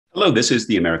Hello, this is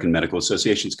the American Medical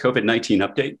Association's COVID-19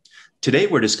 update. Today,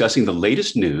 we're discussing the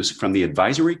latest news from the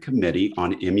Advisory Committee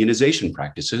on Immunization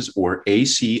Practices, or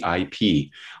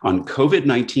ACIP, on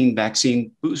COVID-19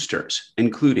 vaccine boosters,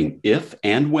 including if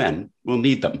and when we'll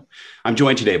need them. I'm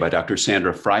joined today by Dr.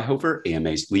 Sandra Fryhofer,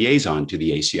 AMA's liaison to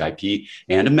the ACIP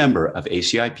and a member of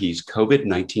ACIP's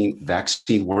COVID-19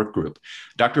 vaccine work group.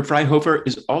 Dr. Fryhofer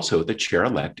is also the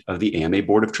chair-elect of the AMA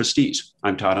Board of Trustees.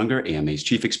 I'm Todd Unger, AMA's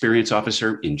Chief Experience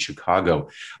Officer in Chicago.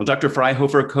 Well, Dr.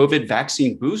 Fryhofer, COVID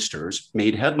vaccine boosters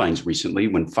made headlines recently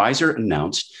when Pfizer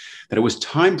announced that it was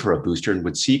time for a booster and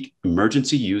would seek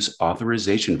emergency use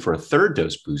authorization for a third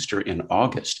dose booster in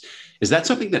August. Is that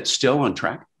something that's still on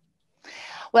track?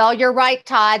 Well, you're right,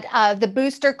 Todd. The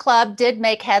booster club did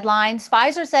make headlines.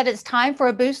 Pfizer said it's time for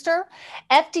a booster.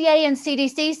 FDA and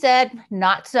CDC said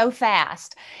not so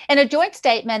fast. In a joint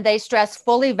statement, they stressed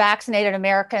fully vaccinated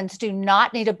Americans do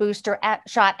not need a booster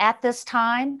shot at this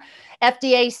time.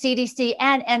 FDA, CDC,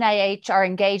 and NIH are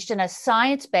engaged in a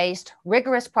science-based,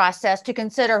 rigorous process to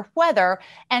consider whether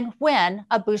and when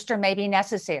a booster may be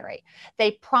necessary.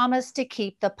 They promise to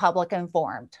keep the public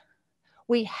informed.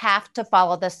 We have to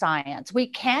follow the science. We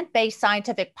can't base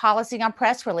scientific policy on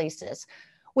press releases.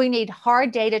 We need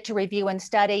hard data to review and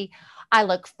study. I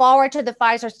look forward to the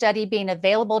Pfizer study being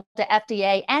available to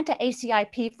FDA and to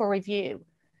ACIP for review.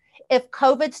 If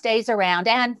COVID stays around,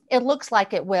 and it looks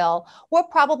like it will, we'll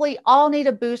probably all need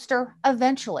a booster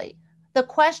eventually. The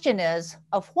question is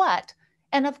of what,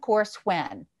 and of course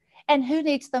when, and who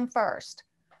needs them first.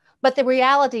 But the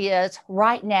reality is,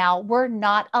 right now, we're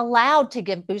not allowed to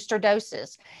give booster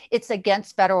doses. It's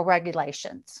against federal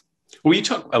regulations. Will you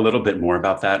talk a little bit more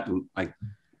about that? Like,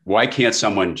 why can't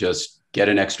someone just get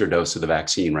an extra dose of the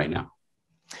vaccine right now?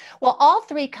 Well, all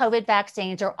three COVID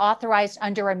vaccines are authorized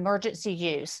under emergency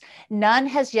use. None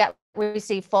has yet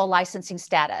received full licensing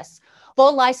status.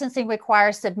 Full licensing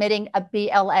requires submitting a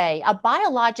BLA, a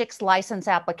biologics license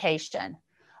application.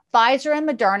 Pfizer and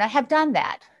Moderna have done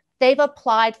that. They've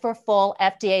applied for full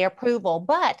FDA approval,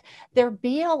 but their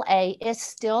BLA is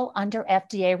still under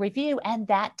FDA review, and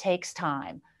that takes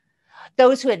time.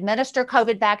 Those who administer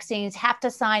COVID vaccines have to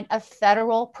sign a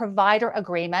federal provider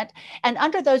agreement, and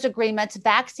under those agreements,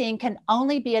 vaccine can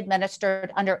only be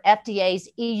administered under FDA's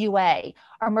EUA,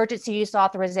 Emergency Use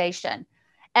Authorization.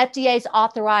 FDA's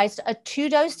authorized a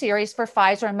 2-dose series for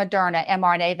Pfizer and Moderna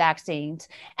mRNA vaccines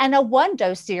and a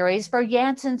 1-dose series for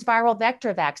Janssen's viral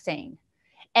vector vaccine.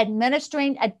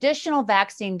 Administering additional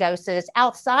vaccine doses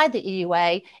outside the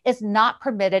EUA is not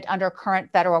permitted under current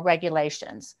federal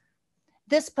regulations.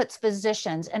 This puts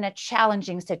physicians in a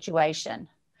challenging situation.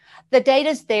 The data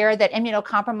is there that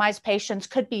immunocompromised patients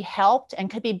could be helped and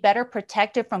could be better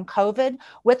protected from COVID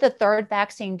with a third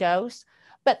vaccine dose,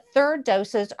 but third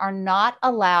doses are not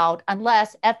allowed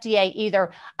unless FDA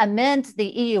either amends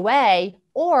the EUA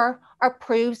or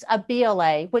approves a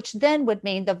BLA, which then would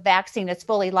mean the vaccine is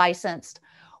fully licensed.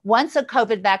 Once a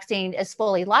COVID vaccine is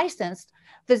fully licensed,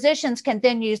 physicians can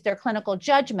then use their clinical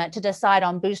judgment to decide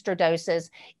on booster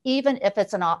doses, even if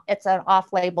it's an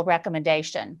off-label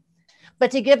recommendation.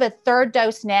 But to give a third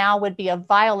dose now would be a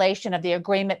violation of the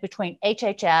agreement between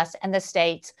HHS and the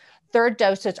states. Third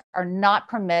doses are not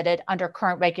permitted under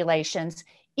current regulations,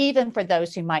 even for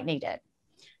those who might need it.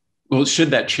 Well,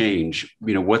 should that change,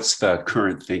 what's the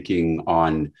current thinking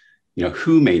on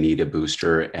who may need a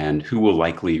booster and who will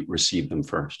likely receive them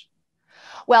first?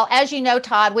 Well, as you know,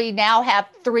 Todd, we now have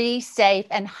 3 safe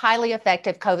and highly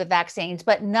effective COVID vaccines,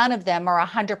 but none of them are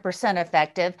 100%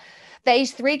 effective.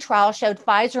 Phase 3 trial showed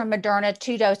Pfizer and Moderna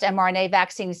 2-dose mRNA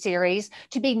vaccine series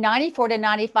to be 94 to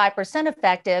 95%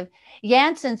 effective.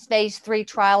 Janssen's phase 3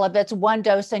 trial of its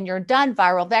 1-dose and you're done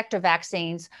viral vector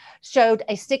vaccines showed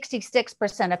a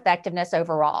 66% effectiveness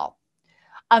overall.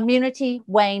 Immunity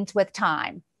wanes with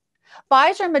time.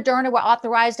 Pfizer and Moderna were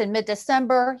authorized in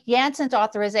mid-December. Janssen's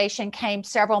authorization came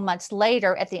several months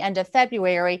later at the end of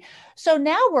February. So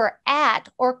now we're at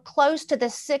or close to the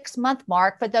 6-month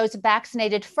mark for those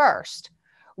vaccinated first.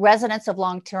 Residents of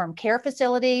long-term care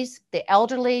facilities, the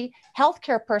elderly,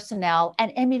 healthcare personnel,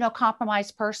 and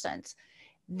immunocompromised persons.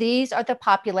 These are the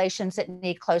populations that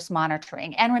need close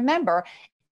monitoring. And remember,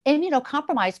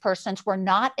 immunocompromised persons were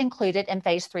not included in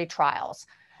phase 3 trials.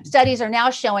 Studies are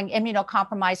now showing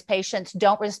immunocompromised patients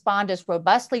don't respond as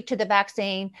robustly to the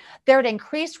vaccine. They're at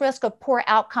increased risk of poor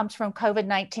outcomes from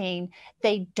COVID-19.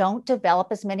 They don't develop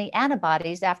as many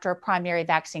antibodies after a primary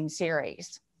vaccine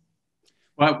series.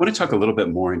 Well, I want to talk a little bit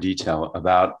more in detail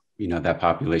about that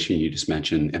population you just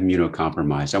mentioned,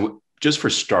 immunocompromised. Just for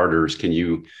starters, can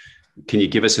you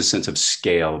give us a sense of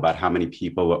scale about how many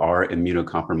people are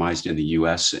immunocompromised in the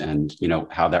U.S. and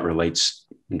how that relates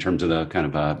in terms of the kind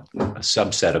of a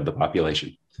subset of the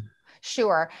population?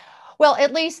 Sure. Well,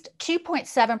 at least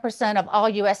 2.7% of all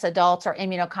U.S. adults are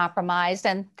immunocompromised,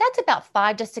 and that's about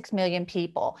 5 to 6 million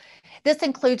people. This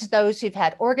includes those who've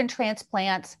had organ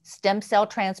transplants, stem cell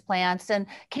transplants, and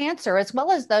cancer, as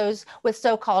well as those with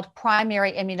so-called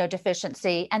primary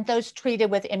immunodeficiency and those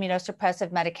treated with immunosuppressive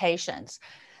medications.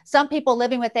 Some people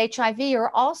living with HIV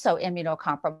are also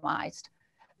immunocompromised.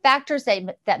 Factors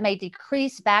that may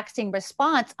decrease vaccine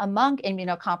response among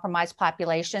immunocompromised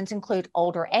populations include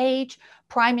older age,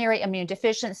 primary immune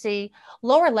deficiency,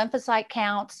 lower lymphocyte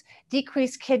counts,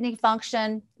 decreased kidney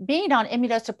function, being on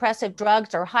immunosuppressive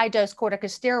drugs or high-dose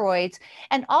corticosteroids,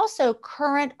 and also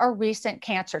current or recent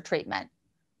cancer treatment.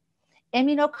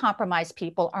 Immunocompromised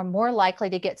people are more likely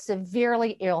to get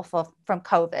severely ill from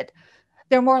COVID.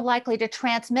 They're more likely to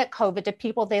transmit COVID to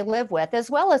people they live with, as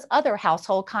well as other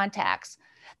household contacts.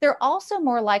 They're also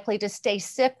more likely to stay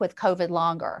sick with COVID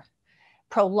longer.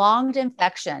 Prolonged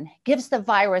infection gives the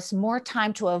virus more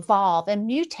time to evolve and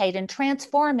mutate and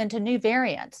transform into new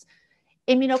variants.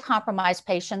 Immunocompromised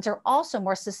patients are also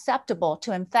more susceptible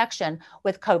to infection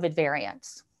with COVID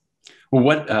variants. Well,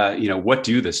 what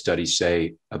do the studies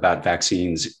say about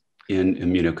vaccines in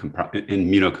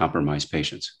immunocompromised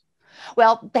patients?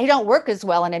 Well, they don't work as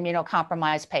well in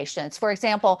immunocompromised patients. For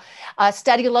example, a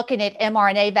study looking at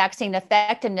mRNA vaccine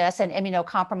effectiveness in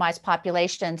immunocompromised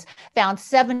populations found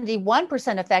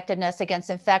 71% effectiveness against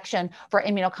infection for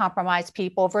immunocompromised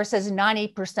people versus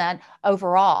 90%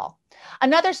 overall.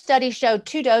 Another study showed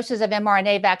 2 doses of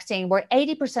mRNA vaccine were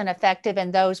 80% effective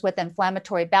in those with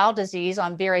inflammatory bowel disease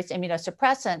on various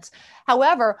immunosuppressants.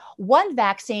 However, 1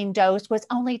 vaccine dose was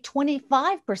only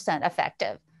 25%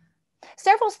 effective.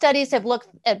 Several studies have looked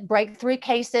at breakthrough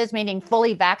cases, meaning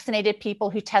fully vaccinated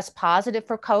people who test positive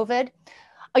for COVID.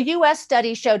 A U.S.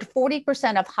 study showed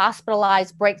 40% of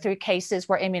hospitalized breakthrough cases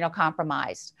were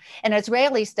immunocompromised. An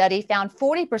Israeli study found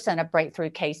 40% of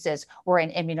breakthrough cases were in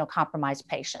immunocompromised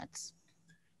patients.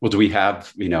 Well, do we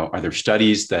have, are there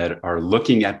studies that are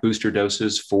looking at booster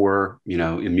doses for,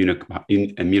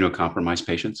 immunocompromised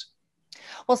patients?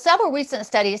 Well, several recent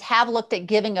studies have looked at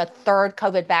giving a 3rd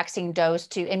COVID vaccine dose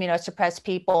to immunosuppressed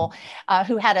people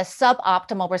who had a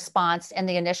suboptimal response in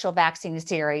the initial vaccine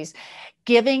series.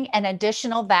 Giving an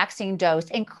additional vaccine dose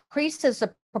increases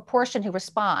the proportion who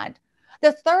respond.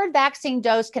 The 3rd vaccine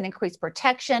dose can increase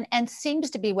protection and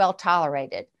seems to be well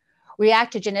tolerated.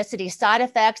 Reactogenicity side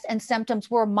effects and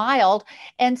symptoms were mild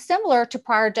and similar to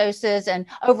prior doses and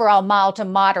overall mild to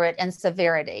moderate in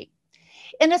severity.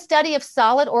 In a study of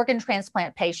solid organ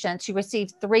transplant patients who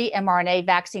received 3 mRNA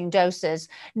vaccine doses,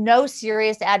 no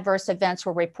serious adverse events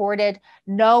were reported,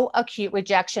 no acute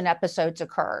rejection episodes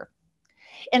occurred.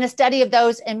 In a study of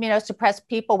those immunosuppressed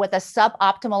people with a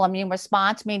suboptimal immune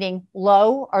response, meaning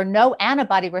low or no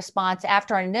antibody response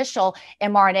after an initial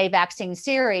mRNA vaccine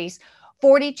series,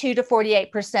 42 to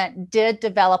 48% did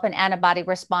develop an antibody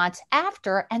response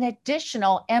after an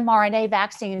additional mRNA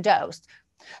vaccine dose.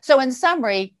 So in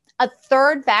summary, a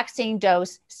 3rd vaccine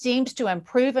dose seems to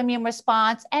improve immune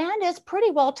response and is pretty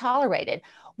well tolerated.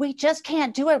 We just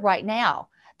can't do it right now.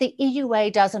 The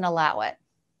EUA doesn't allow it.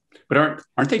 But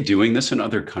aren't they doing this in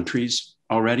other countries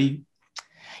already?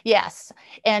 Yes.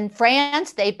 In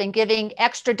France, they've been giving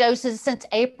extra doses since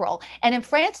April. And in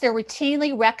France, they're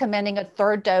routinely recommending a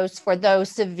 3rd dose for those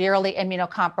severely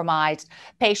immunocompromised,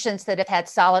 patients that have had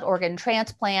solid organ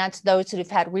transplants, those who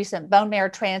have had recent bone marrow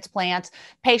transplants,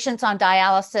 patients on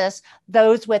dialysis,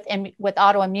 those with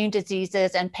autoimmune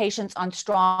diseases, and patients on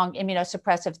strong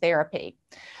immunosuppressive therapy.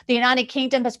 The United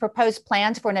Kingdom has proposed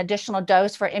plans for an additional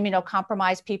dose for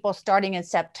immunocompromised people starting in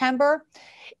September.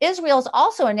 Israel's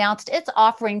also announced it's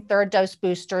offering 3rd dose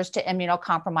boosters to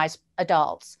immunocompromised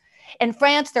adults. In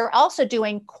France, they're also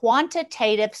doing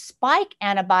quantitative spike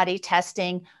antibody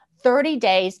testing 30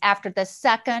 days after the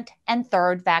 2nd and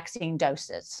 3rd vaccine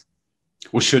doses.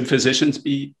 Well, should physicians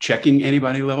be checking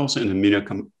antibody levels in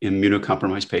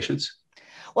immunocompromised patients?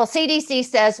 Well, CDC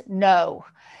says no.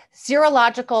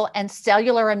 Serological and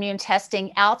cellular immune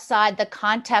testing outside the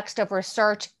context of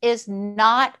research is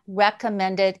not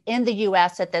recommended in the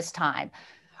U.S. at this time.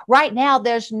 Right now,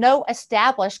 there's no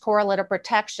established correlative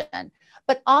protection,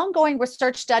 but ongoing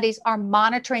research studies are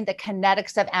monitoring the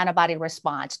kinetics of antibody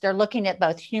response. They're looking at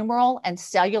both humoral and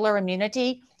cellular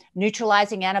immunity,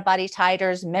 neutralizing antibody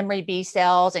titers, memory B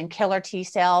cells, and killer T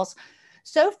cells.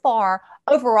 So far,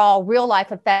 overall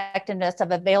real-life effectiveness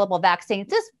of available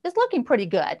vaccines is looking pretty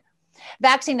good.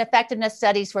 Vaccine effectiveness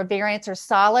studies for variants are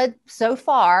solid so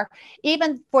far,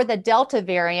 even for the Delta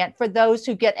variant for those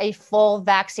who get a full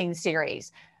vaccine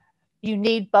series. You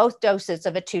need both doses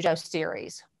of a 2-dose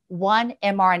series. one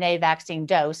mRNA vaccine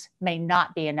dose may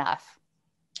not be enough.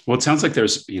 Well, it sounds like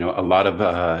there's a lot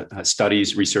of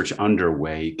studies, research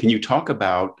underway. Can you talk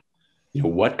about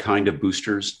what kind of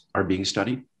boosters are being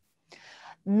studied?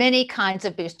 Many kinds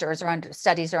of boosters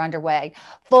studies are underway.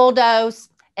 Full dose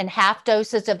and half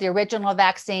doses of the original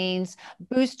vaccines,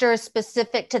 boosters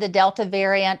specific to the Delta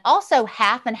variant, also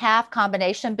half and half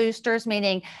combination boosters,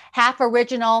 meaning half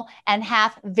original and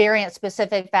half variant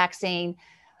specific vaccine.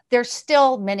 There's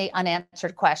still many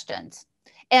unanswered questions.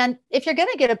 And if you're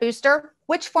going to get a booster,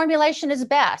 which formulation is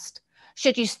best?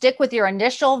 Should you stick with your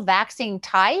initial vaccine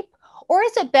type, or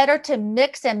is it better to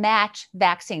mix and match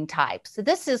vaccine types? So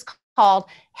this is called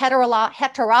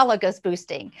heterologous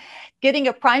boosting, getting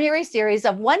a primary series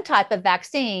of one type of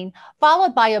vaccine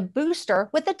followed by a booster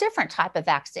with a different type of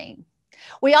vaccine.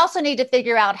 We also need to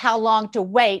figure out how long to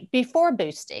wait before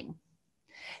boosting.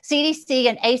 CDC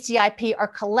and ACIP are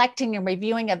collecting and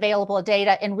reviewing available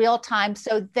data in real time,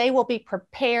 so they will be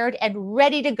prepared and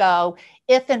ready to go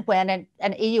if and when an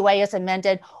EUA is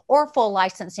amended or full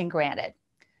licensing granted.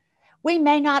 We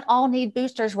may not all need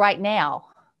boosters right now,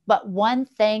 but one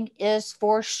thing is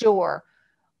for sure,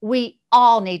 we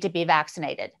all need to be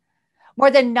vaccinated.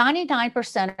 More than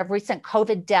 99% of recent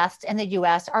COVID deaths in the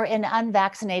US are in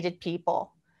unvaccinated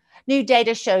people. New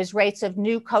data shows rates of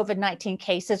new COVID-19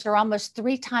 cases are almost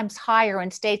 3 times higher in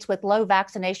states with low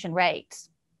vaccination rates.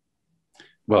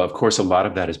 Well, of course, a lot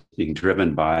of that is being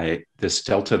driven by this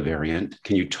Delta variant.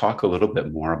 Can you talk a little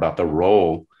bit more about the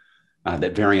role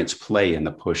that variants play in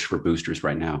the push for boosters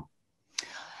right now?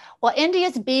 Well,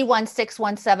 India's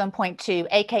B1617.2,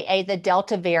 aka the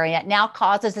Delta variant, now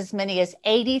causes as many as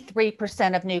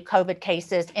 83% of new COVID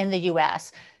cases in the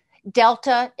US.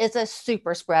 Delta is a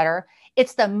super spreader.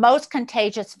 It's the most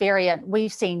contagious variant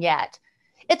we've seen yet.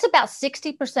 It's about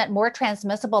 60% more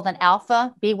transmissible than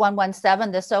Alpha,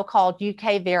 B117, the so-called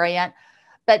UK variant.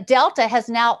 But Delta has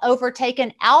now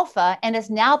overtaken Alpha and is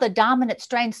now the dominant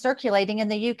strain circulating in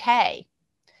the UK.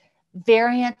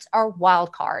 Variants are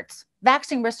wildcards.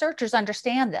 Vaccine researchers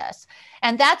understand this.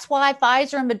 And that's why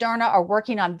Pfizer and Moderna are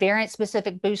working on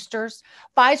variant-specific boosters.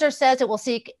 Pfizer says it will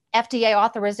seek FDA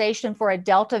authorization for a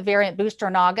Delta variant booster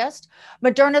in August.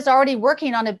 Moderna is already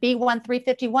working on a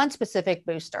B1351 specific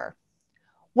booster.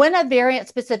 When a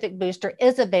variant-specific booster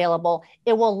is available,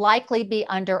 it will likely be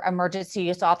under emergency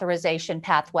use authorization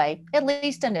pathway, at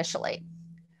least initially.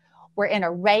 We're in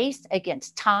a race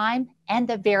against time and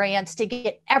the variants to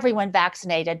get everyone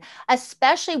vaccinated,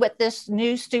 especially with this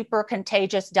new super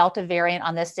contagious Delta variant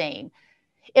on the scene.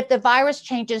 If the virus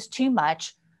changes too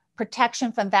much,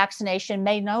 protection from vaccination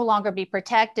may no longer be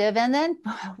protective, and then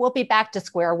we'll be back to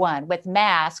square one with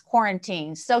masks,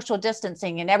 quarantines, social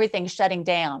distancing, and everything shutting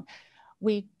down.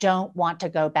 We don't want to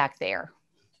go back there.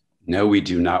 No, we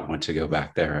do not want to go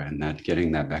back there, and that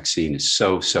getting that vaccine is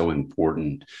so, so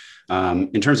important.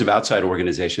 In terms of outside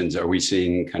organizations, are we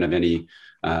seeing kind of any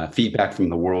feedback from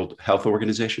the World Health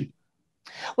Organization?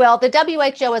 Well, the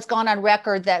WHO has gone on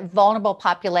record that vulnerable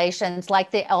populations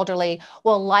like the elderly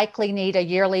will likely need a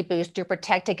yearly boost to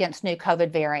protect against new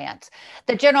COVID variants.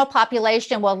 The general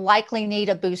population will likely need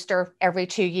a booster every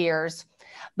 2 years.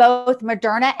 Both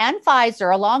Moderna and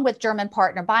Pfizer, along with German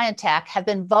partner BioNTech, have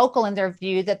been vocal in their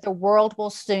view that the world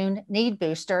will soon need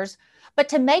boosters. But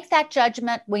to make that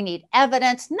judgment, we need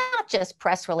evidence, not just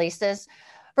press releases.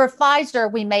 For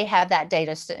Pfizer, we may have that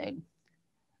data soon.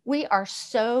 We are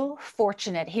so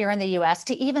fortunate here in the US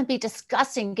to even be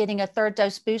discussing getting a third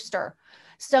dose booster.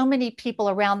 So many people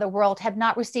around the world have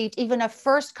not received even a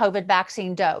first COVID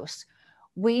vaccine dose.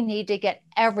 We need to get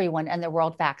everyone in the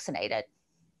world vaccinated.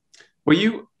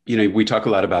 Well, we talk a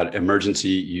lot about emergency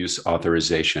use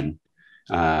authorization.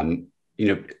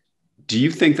 Do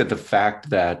you think that the fact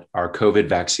that our COVID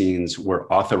vaccines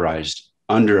were authorized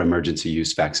under emergency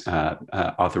use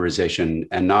authorization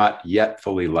and not yet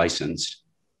fully licensed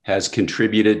has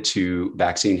contributed to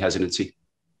vaccine hesitancy?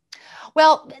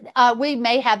 Well, we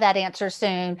may have that answer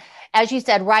soon. As you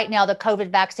said, right now, the COVID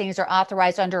vaccines are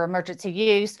authorized under emergency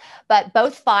use, but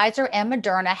both Pfizer and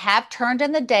Moderna have turned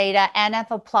in the data and have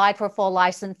applied for full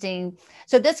licensing.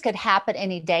 So this could happen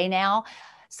any day now.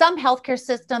 Some healthcare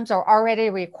systems are already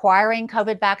requiring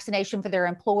COVID vaccination for their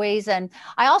employees. And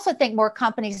I also think more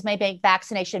companies may make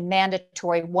vaccination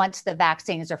mandatory once the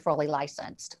vaccines are fully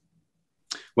licensed.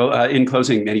 Well, in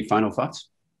closing, any final thoughts?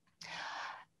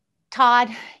 Todd,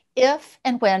 if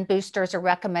and when boosters are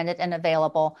recommended and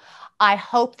available, I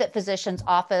hope that physician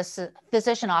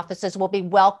offices will be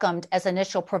welcomed as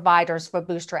initial providers for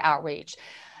booster outreach.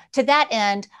 To that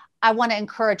end, I want to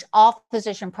encourage all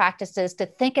physician practices to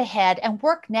think ahead and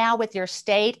work now with your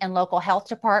state and local health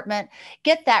department.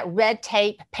 Get that red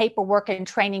tape, paperwork, and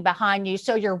training behind you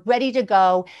so you're ready to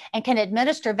go and can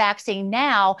administer vaccine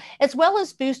now as well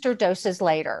as booster doses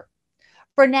later.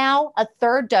 For now, a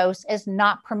third dose is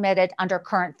not permitted under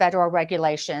current federal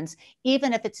regulations,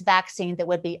 even if it's vaccine that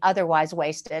would be otherwise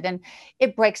wasted. And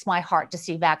it breaks my heart to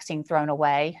see vaccine thrown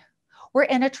away. We're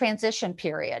in a transition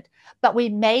period, but we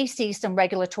may see some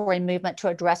regulatory movement to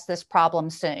address this problem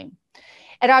soon.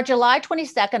 At our July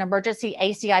 22nd emergency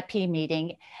ACIP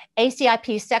meeting,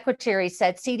 ACIP secretary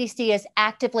said CDC is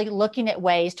actively looking at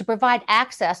ways to provide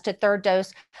access to third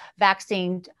dose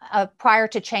vaccine prior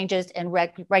to changes in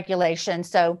regulation,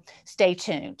 so stay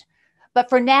tuned. But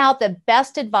for now, the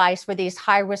best advice for these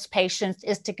high-risk patients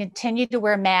is to continue to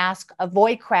wear masks,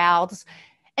 avoid crowds,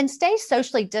 and stay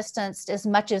socially distanced as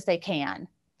much as they can.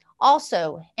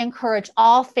 Also, encourage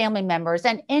all family members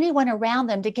and anyone around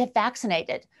them to get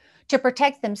vaccinated to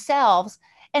protect themselves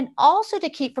and also to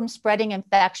keep from spreading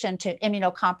infection to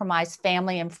immunocompromised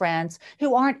family and friends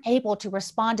who aren't able to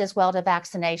respond as well to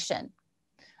vaccination.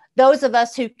 Those of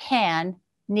us who can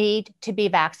need to be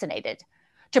vaccinated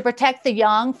to protect the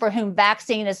young for whom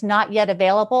vaccine is not yet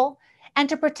available and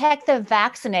to protect the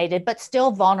vaccinated but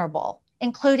still vulnerable,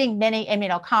 including many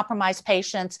immunocompromised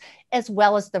patients, as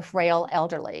well as the frail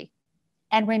elderly.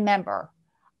 And remember,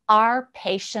 our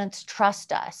patients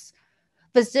trust us.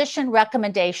 Physician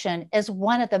recommendation is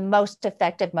one of the most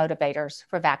effective motivators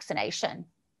for vaccination.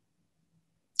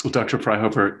 Well, Dr.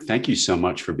 Fryhofer, thank you so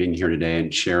much for being here today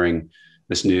and sharing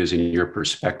this news and your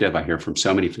perspective. I hear from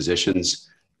so many physicians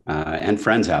and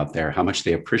friends out there how much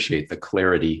they appreciate the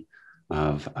clarity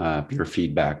of your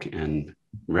feedback and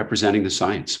representing the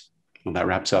science. Well, that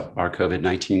wraps up our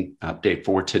COVID-19 update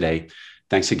for today.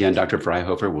 Thanks again, Dr.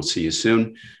 Fryhofer. We'll see you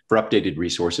soon. For updated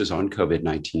resources on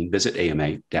COVID-19, visit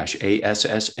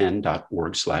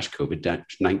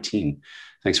ama-assn.org/COVID-19.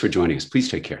 Thanks for joining us. Please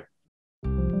take care.